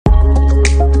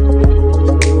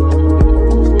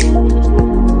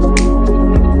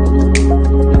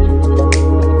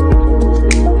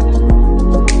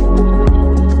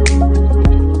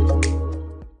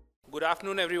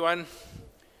everyone.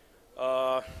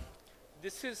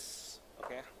 This is,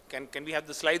 okay, can we have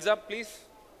the slides up, please?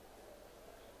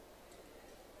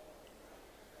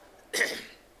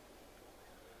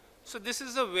 So this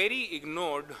is a very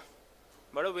ignored,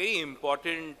 but a very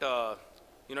important,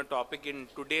 topic in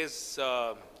today's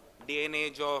day and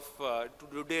age of,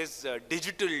 today's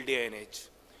digital day and age.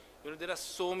 There are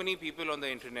so many people on the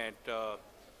internet.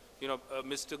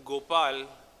 Mr. Gopal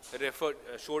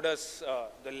showed us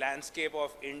the landscape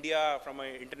of India from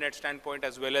an internet standpoint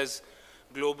as well as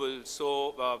global.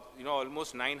 So,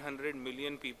 almost 900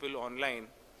 million people online.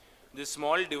 This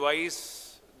small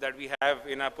device that we have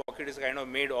in our pocket is kind of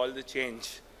made all the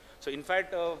change. So, in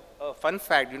fact, a fun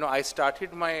fact,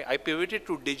 I pivoted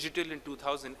to digital in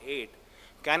 2008.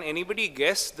 Can anybody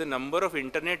guess the number of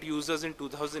internet users in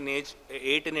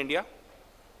 2008 in India?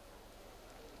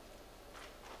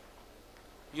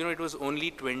 It was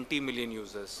only 20 million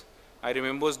users. I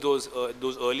remember those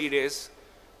early days,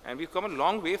 and we've come a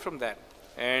long way from that.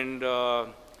 And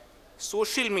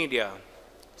social media,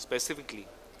 specifically,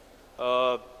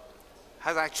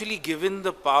 has actually given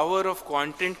the power of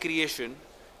content creation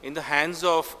in the hands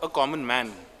of a common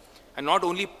man, and not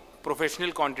only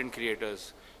professional content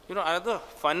creators. Another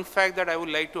fun fact that I would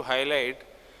like to highlight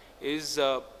is,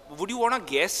 would you want to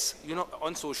guess,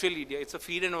 on social media, it's a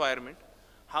feed environment,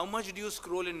 how much do you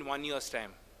scroll in 1 year's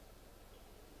time?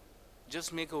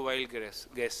 Just make a wild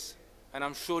guess, and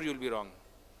I'm sure you'll be wrong.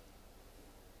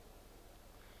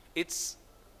 It's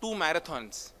 2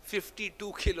 marathons,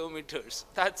 52 kilometers.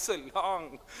 That's a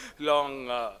long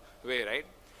way, right?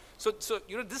 So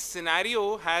this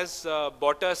scenario has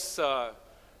brought us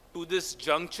to this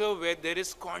juncture where there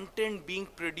is content being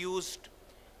produced.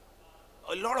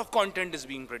 A lot of content is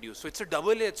being produced. So it's a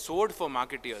double-edged sword for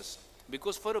marketers,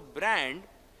 because for a brand,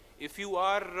 if you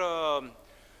are,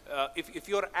 if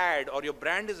your ad or your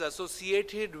brand is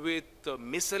associated with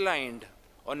misaligned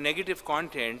or negative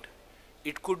content,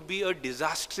 it could be a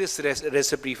disastrous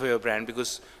recipe for your brand,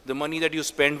 because the money that you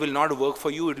spend will not work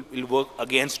for you, it will work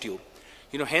against you.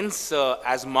 Hence,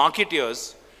 as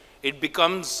marketers, it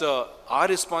becomes our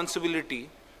responsibility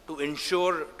to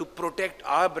ensure, to protect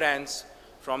our brands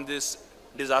from this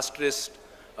disastrous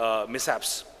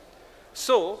mishaps.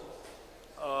 So,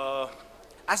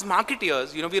 as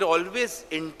marketers, we're always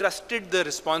entrusted the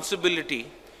responsibility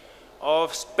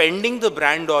of spending the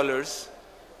brand dollars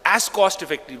as cost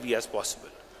effectively as possible.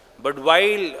 But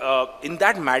while in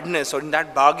that madness or in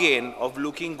that bargain of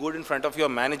looking good in front of your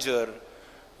manager,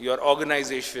 your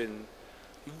organization,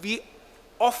 we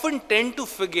often tend to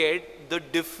forget the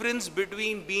difference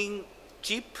between being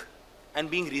cheap and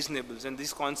being reasonable. And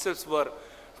these concepts were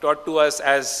taught to us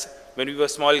as when we were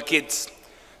small kids.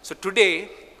 So today,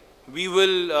 we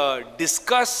will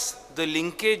discuss the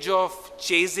linkage of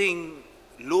chasing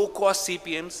low-cost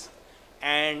CPMs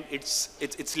and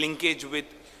its linkage with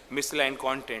misaligned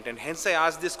content. And hence I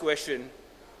asked this question,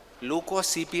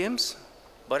 low-cost CPMs,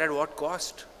 but at what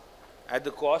cost? At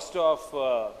the cost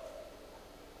of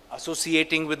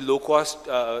associating with low-cost,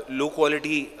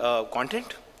 low-quality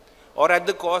content, or at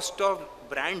the cost of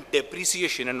brand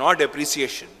depreciation and not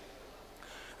appreciation,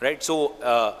 right? So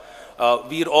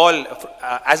we're all,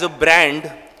 as a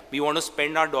brand, we want to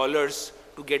spend our dollars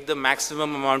to get the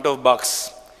maximum amount of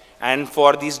bucks, and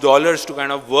for these dollars to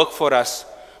kind of work for us.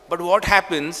 But what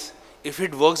happens if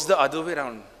it works the other way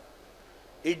around?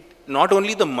 Not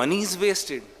only the money is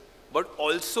wasted, but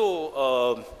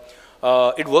also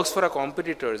it works for our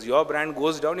competitors. Your brand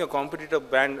goes down, your competitor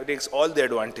brand takes all the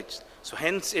advantage. So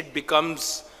hence it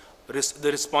becomes the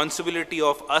responsibility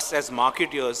of us as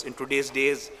marketers in today's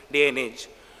day and age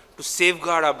to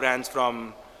safeguard our brands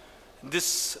from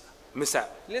this mishap.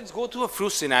 Let's go through a few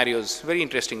scenarios, very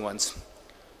interesting ones.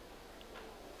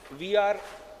 We are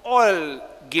all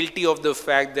guilty of the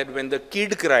fact that when the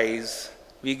kid cries,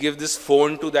 we give this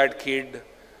phone to that kid,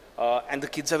 and the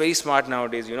kids are very smart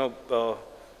nowadays.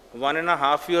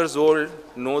 1.5 years old,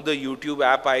 know the YouTube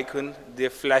app icon, they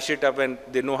flash it up and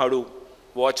they know how to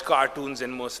watch cartoons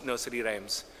and most nursery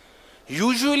rhymes.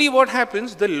 Usually what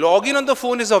happens, the login on the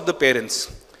phone is of the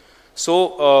parents.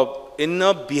 So in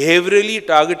a behaviorally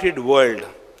targeted world,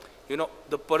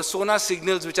 the persona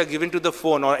signals which are given to the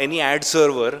phone or any ad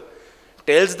server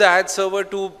tells the ad server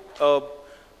to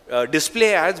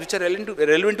display ads which are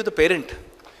relevant to the parent.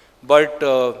 But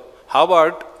how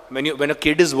about when a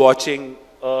kid is watching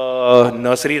a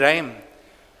nursery rhyme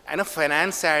and a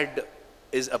finance ad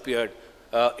is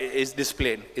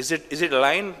displayed? Is it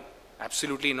aligned?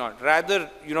 Absolutely not. Rather,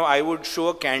 I would show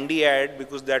a candy ad,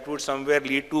 because that would somewhere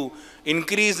lead to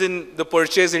increase in the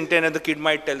purchase intent, and the kid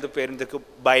might tell the parent,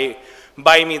 buy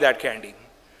me that candy.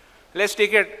 Let's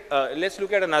take it, let's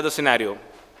look at another scenario.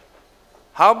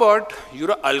 How about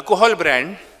you're an alcohol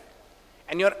brand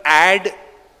and your ad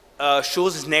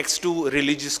shows next to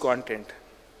religious content?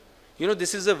 You know,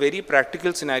 this is a very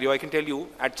practical scenario. I can tell you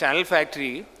at Channel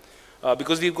Factory,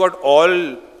 because we've got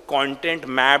all content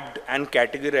mapped and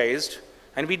categorized,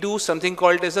 and we do something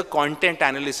called as a content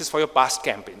analysis for your past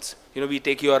campaigns. You know, we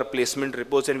take your placement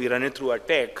reports and we run it through our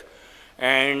tech.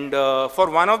 And for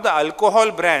one of the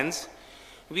alcohol brands,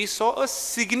 we saw a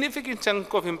significant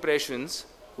chunk of impressions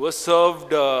were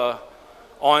served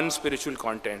on spiritual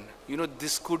content. You know,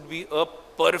 this could be a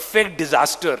perfect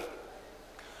disaster,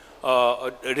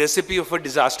 a recipe of a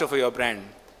disaster for your brand.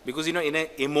 Because, you know, in an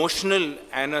emotional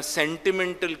and a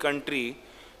sentimental country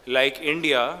like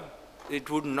India, it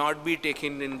would not be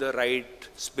taken in the right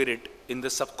spirit, in the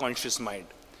subconscious mind.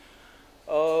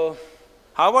 How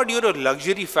about you're a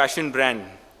luxury fashion brand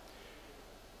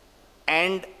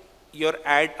and your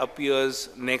ad appears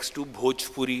next to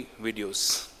Bhojpuri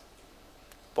videos?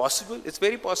 Possible? It's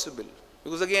very possible.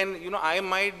 Because again, you know, I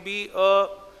might be a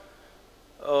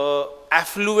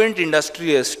affluent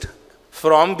industrialist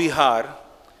from Bihar.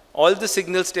 All the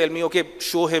signals tell me, okay,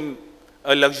 show him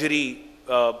a luxury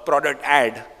product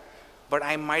ad. But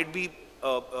I might be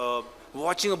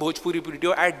watching a Bhojpuri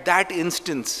video at that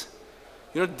instance.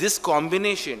 You know, this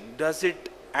combination, does it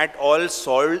at all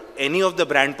solve any of the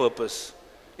brand purpose?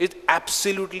 It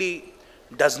absolutely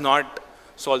does not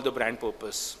solve the brand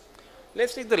purpose.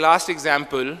 Let's take the last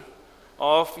example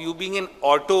of you being an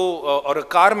auto or a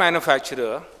car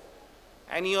manufacturer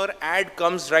and your ad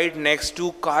comes right next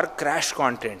to car crash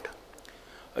content.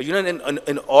 You know,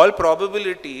 in all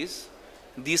probabilities,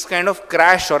 these kind of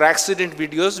crash or accident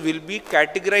videos will be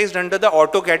categorized under the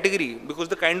auto category because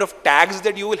the kind of tags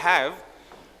that you will have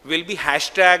will be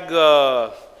hashtag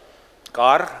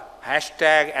car,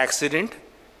 hashtag accident,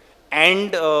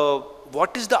 and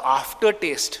what is the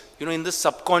aftertaste, you know, in the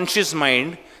subconscious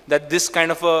mind that this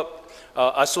kind of a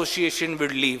association will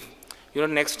leave. You know,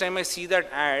 next time I see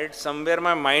that ad, somewhere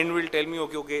my mind will tell me,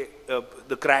 okay,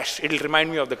 the crash, it will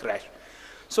remind me of the crash.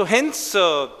 So hence,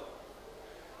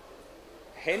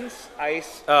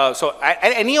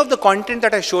 any of the content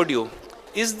that I showed you,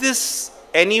 is this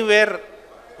anywhere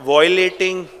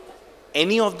violating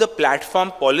any of the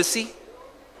platform policy?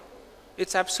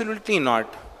 It's absolutely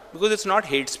not, because it's not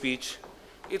hate speech,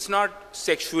 it's not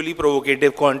sexually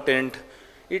provocative content,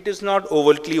 it is not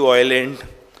overtly violent,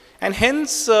 and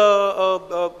hence,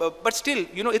 but still,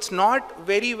 you know, it's not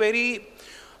very, very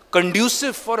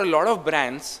conducive for a lot of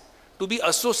brands to be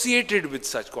associated with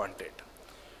such content.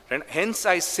 And hence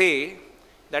I say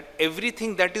that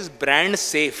everything that is brand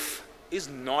safe is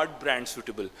not brand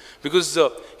suitable, because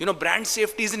you know, brand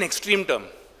safety is an extreme term.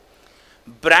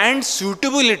 Brand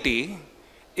suitability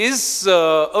is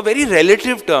a very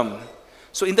relative term.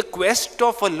 So in the quest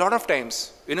of, a lot of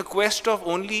times, in a quest of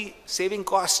only saving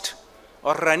cost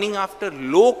or running after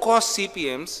low cost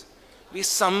CPMs, we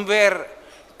somewhere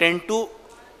tend to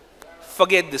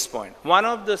forget this point. One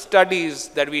of the studies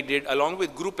that we did along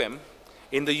with Group M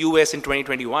in the US in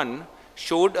 2021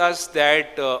 showed us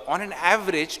that on an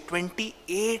average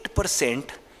 28%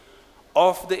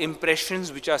 of the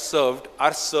impressions which are served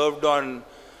on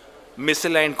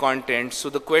misaligned content. So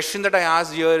the question that I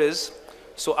asked here is,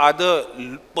 so are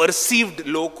the perceived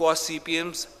low cost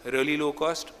CPMs really low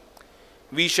cost?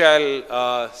 We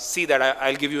shall see that.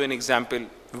 I'll give you an example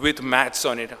with maths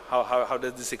on it. How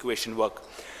does this equation work?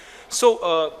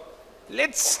 So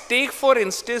let's take for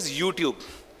instance YouTube.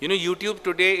 You know, YouTube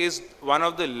today is one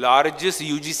of the largest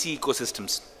UGC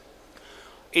ecosystems.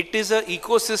 It is an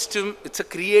ecosystem, it's a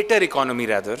creator economy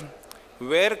rather,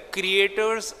 where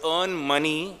creators earn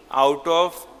money out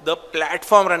of the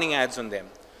platform running ads on them.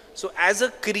 So as a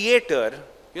creator,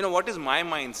 you know, what is my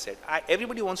mindset?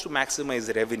 Everybody wants to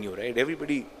maximize revenue, right?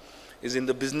 Everybody is in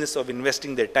the business of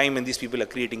investing their time, and these people are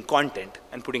creating content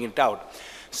and putting it out.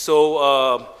 So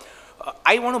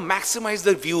I want to maximize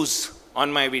the views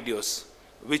on my videos,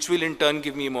 which will in turn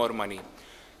give me more money.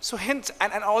 So hence,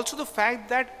 and also the fact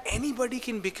that anybody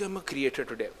can become a creator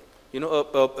today. You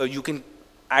know, you can,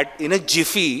 in a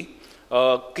jiffy,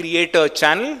 create a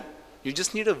channel. You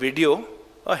just need a video,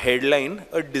 a headline,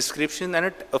 a description,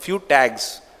 and a few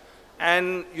tags.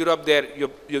 And you're up there,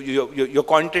 your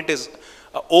content is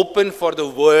open for the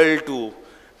world to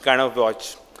kind of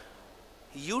watch.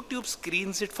 YouTube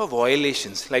screens it for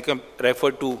violations, like I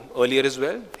referred to earlier as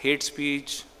well, hate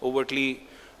speech, overtly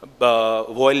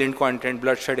violent content,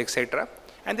 bloodshed, etc.,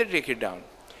 and they take it down.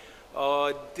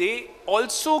 They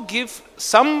also give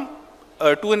some,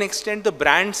 to an extent, the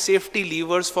brand safety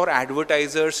levers for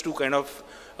advertisers to kind of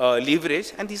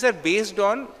leverage, and these are based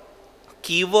on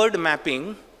keyword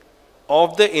mapping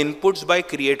of the inputs by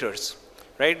creators,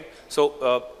 right?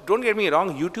 So don't get me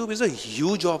wrong, YouTube is a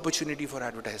huge opportunity for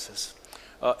advertisers,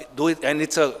 and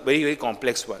it's a very, very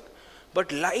complex one.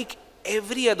 But like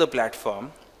every other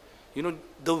platform, you know,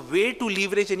 the way to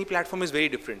leverage any platform is very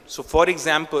different. So for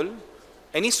example,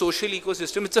 any social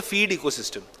ecosystem, it's a feed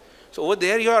ecosystem. So over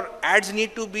there, your ads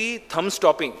need to be thumb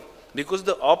stopping, because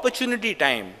the opportunity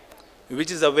time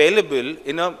which is available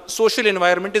in a social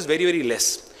environment is very, very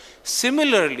less.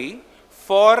 Similarly,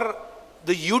 for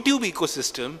the YouTube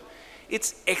ecosystem,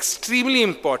 it's extremely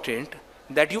important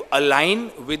that you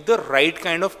align with the right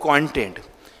kind of content,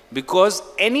 because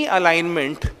any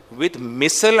alignment with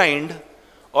misaligned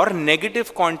or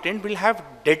negative content will have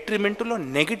detrimental or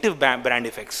negative brand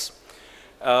effects.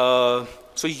 So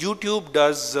YouTube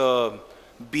does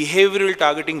behavioral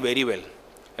targeting very well,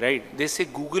 right? They say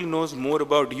Google knows more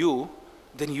about you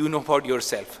than you know about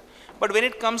yourself. But when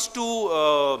it comes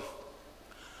to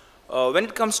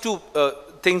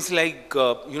things like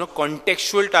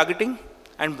contextual targeting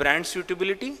and brand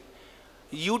suitability,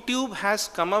 YouTube has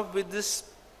come up with this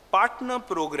partner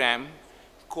program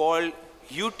called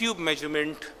YouTube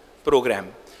Measurement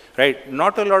Program, right?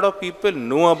 Not a lot of people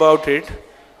know about it,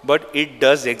 but it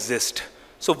does exist.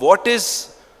 So what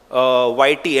is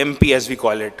YTMP, as we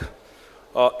call it?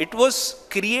 It was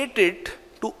created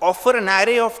to offer an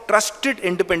array of trusted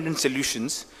independent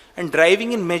solutions and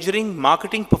driving and measuring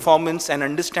marketing performance and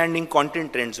understanding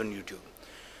content trends on YouTube.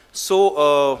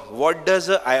 So what does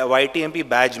a YTMP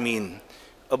badge mean?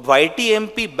 A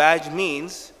YTMP badge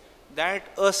means that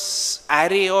an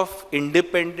array of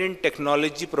independent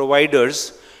technology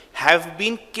providers have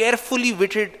been carefully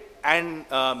vetted and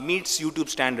meets YouTube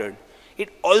standard. It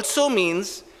also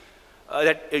means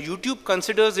that YouTube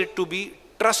considers it to be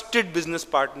trusted business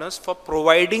partners for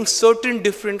providing certain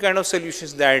different kind of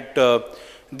solutions that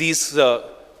these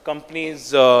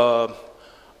companies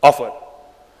offer.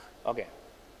 Okay.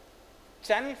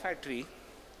 Channel Factory.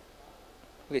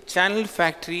 Okay, Channel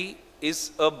Factory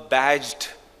is a badged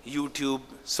YouTube,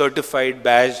 certified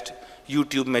badged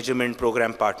YouTube measurement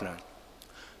program partner.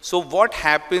 So what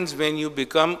happens when you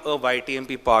become a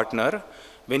YTMP partner?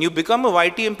 When you become a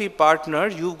YTMP partner,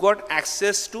 you've got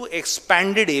access to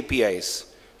expanded APIs.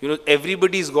 You know,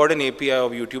 everybody's got an API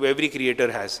of YouTube, every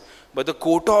creator has. But the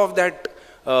quota of that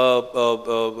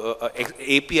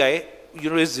API,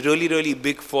 is really, really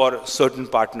big for certain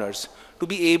partners to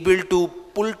be able to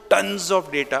pull tons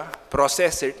of data,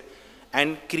 process it,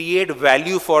 and create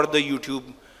value for the YouTube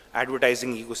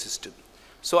advertising ecosystem.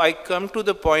 So I come to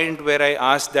the point where I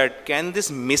ask that, can this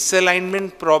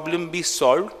misalignment problem be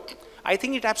solved? I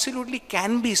think it absolutely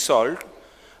can be solved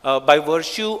by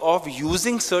virtue of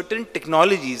using certain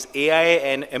technologies, AI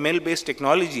and ML-based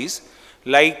technologies,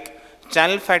 like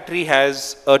Channel Factory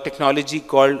has a technology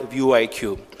called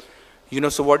ViewIQ.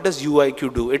 So what does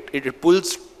ViewIQ do? It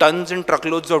pulls tons and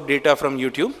truckloads of data from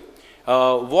YouTube.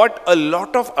 What a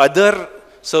lot of other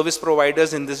service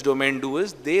providers in this domain do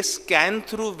is they scan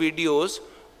through videos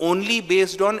only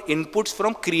based on inputs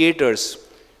from creators.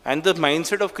 And the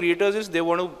mindset of creators is they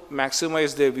want to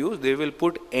maximize their views. They will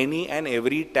put any and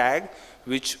every tag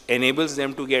which enables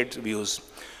them to get views.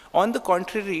 On the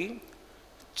contrary,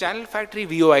 Channel Factory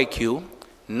ViewIQ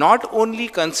not only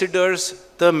considers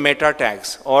the meta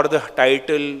tags or the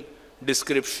title,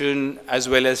 description, as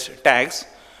well as tags,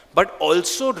 but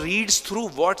also reads through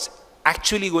what's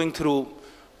actually going through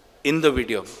in the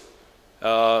video.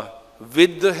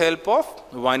 With the help of,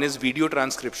 one is video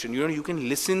transcription. You can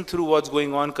listen through what's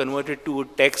going on, convert it to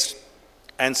text,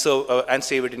 and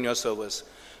save it in your servers.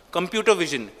 Computer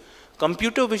vision.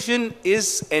 Computer vision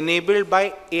is enabled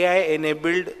by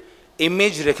AI-enabled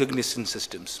image recognition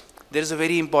systems. There is a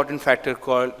very important factor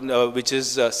called, which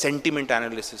is sentiment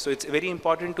analysis. So it's very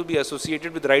important to be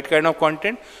associated with the right kind of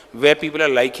content, where people are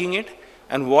liking it,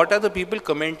 and what are the people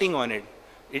commenting on it.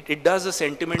 It does a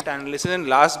sentiment analysis, and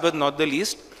last but not the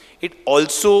least, it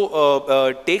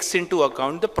also takes into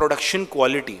account the production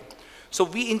quality. So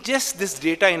we ingest this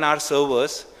data in our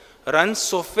servers, run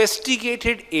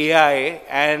sophisticated AI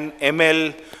and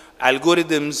ML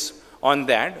algorithms on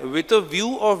that with a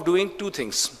view of doing two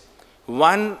things.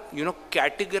 One,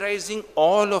 categorizing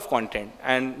all of content.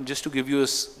 And just to give you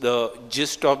the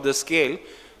gist of the scale,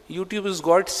 YouTube has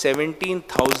got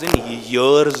 17,000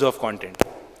 years of content.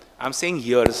 I'm saying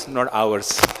years, not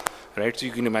hours, right? So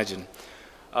you can imagine.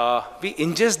 We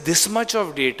ingest this much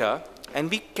of data and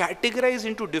we categorize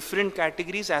into different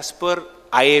categories as per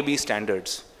IAB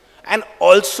standards, and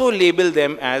also label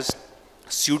them as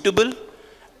suitable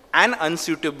and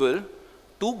unsuitable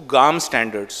to GAM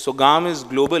standards. So GAM is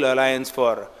Global Alliance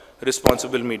for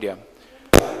Responsible Media.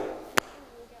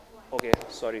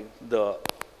 sorry, the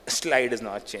slide is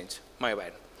not changed. My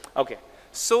bad. Okay.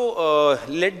 So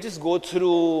let's just go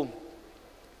through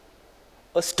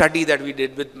a study that we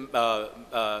did with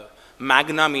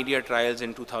Magna Media Trials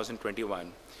in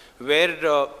 2021, where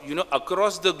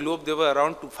across the globe there were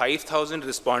around 5,000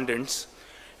 respondents,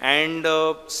 and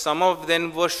some of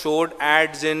them were showed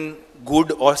ads in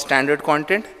good or standard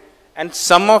content, and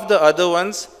some of the other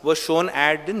ones were shown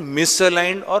ads in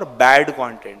misaligned or bad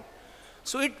content.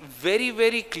 So it very,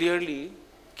 very clearly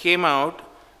came out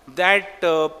that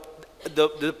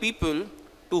the people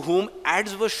to whom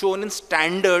ads were shown in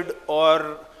standard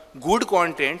or good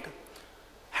content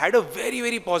had a very,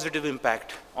 very positive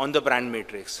impact on the brand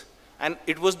matrix. And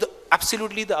it was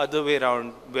absolutely the other way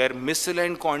around, where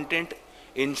misaligned content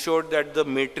ensured that the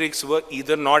matrix were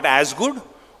either not as good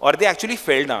or they actually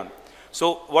fell down. So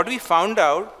what we found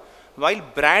out, while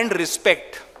brand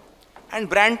respect and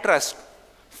brand trust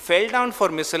fell down for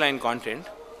misaligned content,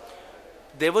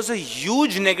 there was a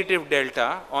huge negative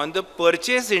delta on the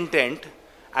purchase intent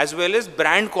as well as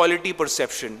brand quality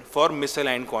perception for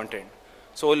misaligned content.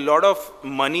 So a lot of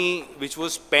money which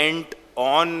was spent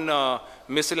on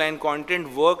misaligned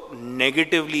content worked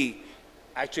negatively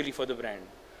actually for the brand.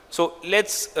 So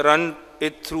let's run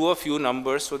it through a few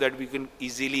numbers so that we can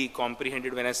easily comprehend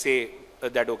it when I say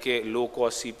that, okay, low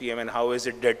cost CPM and how is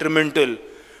it detrimental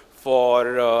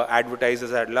for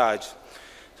advertisers at large.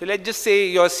 So let's just say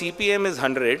your CPM is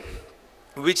 100,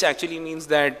 which actually means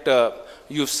that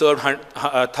you've served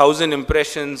 1,000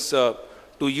 impressions to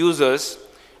users.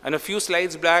 And a few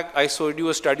slides back, I showed you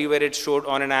a study where it showed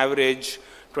on an average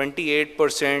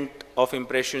 28% of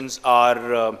impressions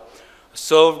are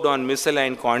served on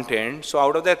misaligned content. So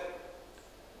out of that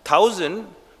 1,000,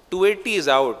 280 is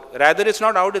out. Rather, it's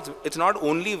not out, it's not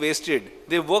only wasted.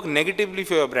 They work negatively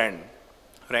for your brand,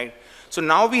 right? So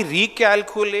now we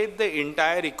recalculate the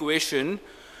entire equation,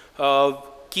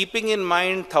 keeping in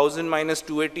mind 1,000 minus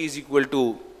 280 is equal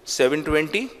to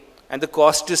 720, and the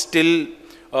cost is still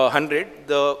 100.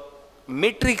 The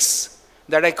matrix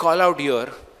that I call out here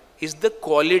is the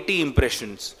quality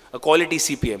impressions, a quality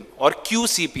CPM or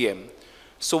QCPM.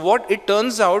 So what it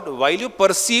turns out, while you're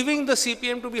perceiving the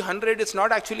CPM to be 100, it's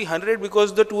not actually 100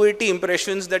 because the 280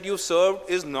 impressions that you served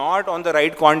is not on the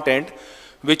right content,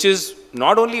 which is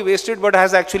not only wasted but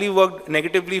has actually worked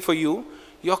negatively for you.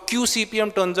 Your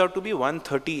QCPM turns out to be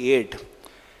 138.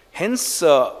 Hence,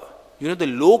 the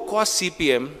low cost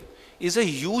CPM is a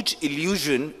huge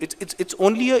illusion. It's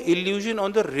only an illusion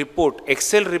on the report,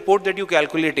 Excel report that you're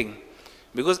calculating.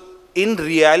 Because in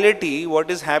reality, what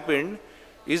has happened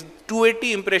is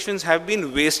 280 impressions have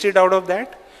been wasted out of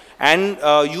that, and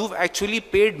you've actually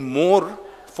paid more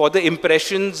for the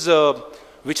impressions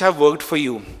which have worked for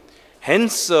you.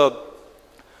 Hence,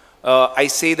 I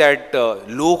say that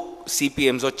low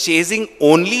CPMs or chasing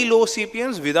only low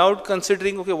CPMs without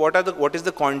considering, okay, what is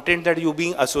the content that you're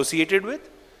being associated with,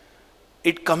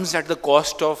 it comes at the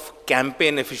cost of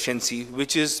campaign efficiency,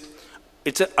 which is,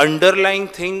 it's an underlying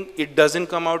thing. It doesn't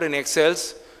come out in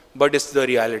Excels, but it's the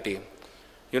reality.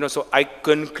 So I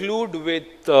conclude with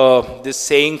this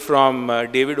saying from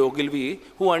David Ogilvy,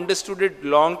 who understood it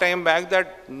long time back,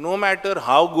 that no matter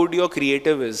how good your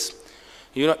creative is,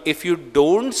 if you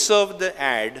don't serve the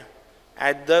ad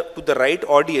to the right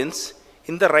audience,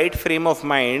 in the right frame of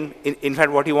mind, in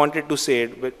fact what he wanted to say,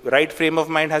 right frame of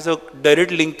mind has a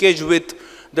direct linkage with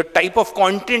the type of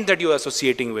content that you're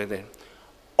associating with it.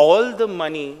 All the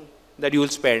money that you will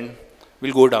spend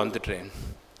will go down the drain.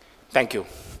 Thank you.